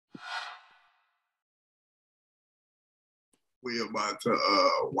We about to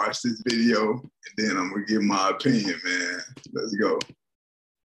watch this video, and then I'm gonna give my opinion, man. Let's go.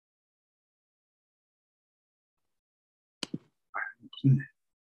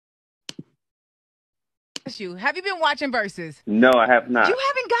 Have you been watching Versus? No, I have not. You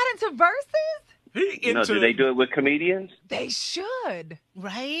haven't got into Versus? No, do they do it with comedians? They should,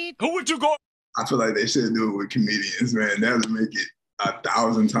 right? Who would you go? I feel like they should do it with comedians, man. That would make it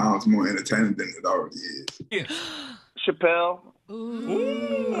 1,000 times more entertaining than it already is. Yeah. Chappelle.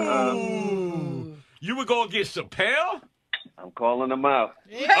 Ooh. You would go against Chappelle? I'm calling him out.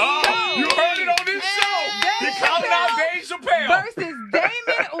 Oh, you heard it on this show. He calling out Dave Chappelle. Versus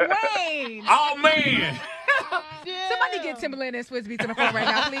Damon Wayans. Oh, man. Somebody get Timberland and Swizz Beatz on the phone right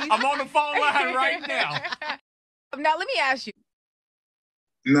now, please. I'm on the phone line right now. Now, let me ask you.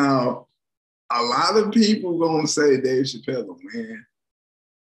 Now, a lot of people gonna say Dave Chappelle will win.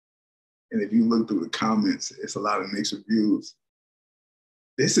 And if you look through the comments, it's a lot of mixed reviews.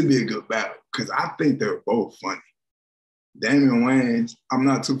 This would be a good battle because I think they're both funny. Damon Wayans, I'm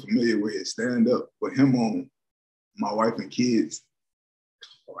not too familiar with his stand-up, but him on My Wife and Kids,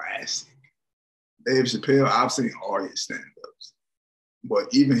 classic. Dave Chappelle, I've seen all his stand-ups, but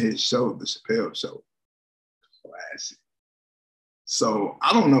even his show, The Chappelle Show, classic. So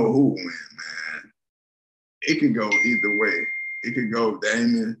I don't know who will win, man. It could go either way. It could go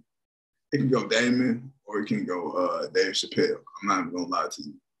Damon. It can go Damon, or it can go Dave Chappelle. I'm not even gonna lie to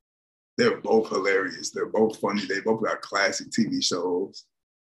you. They're both hilarious. They're both funny. They both got classic TV shows.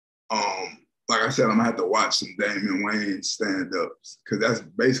 Like I said, I'm gonna have to watch some Damon Wayans stand-ups because that's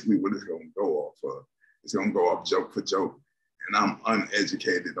basically what it's gonna go off of. It's gonna go off joke for joke. And I'm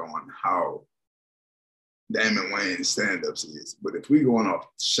uneducated on how Damon Wayans stand-ups is. But if we going off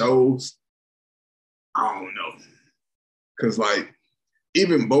shows, I don't know. Cause like,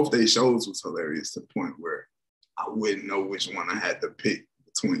 even both their shows was hilarious to the point where I wouldn't know which one I had to pick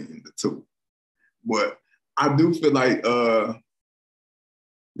between the two. But I do feel like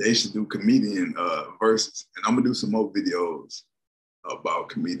they should do comedian versus. And I'm gonna do some more videos about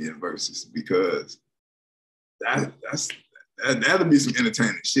comedian versus because that'll be some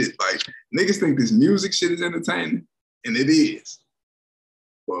entertaining shit. Like niggas think this music shit is entertaining, and it is.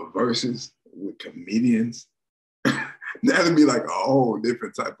 But versus with comedians, that'd be like a whole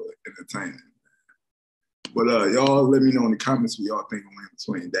different type of entertainment. But y'all let me know in the comments what y'all think will win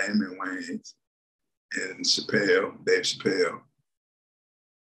between Damon Wayans and Chappelle, Dave Chappelle.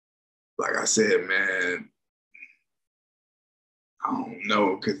 Like I said, man, I don't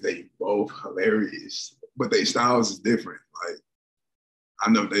know because they both hilarious, but their styles is different. Like I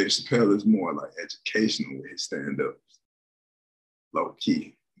know Dave Chappelle is more like educational with his stand-ups, low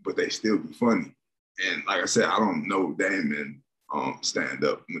key, but they still be funny. And like I said, I don't know Damon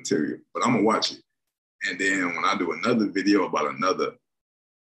stand-up material, but I'm gonna watch it. And then when I do another video about another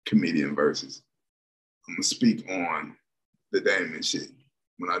comedian versus, I'm gonna speak on the Damon shit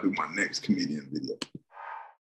when I do my next comedian video.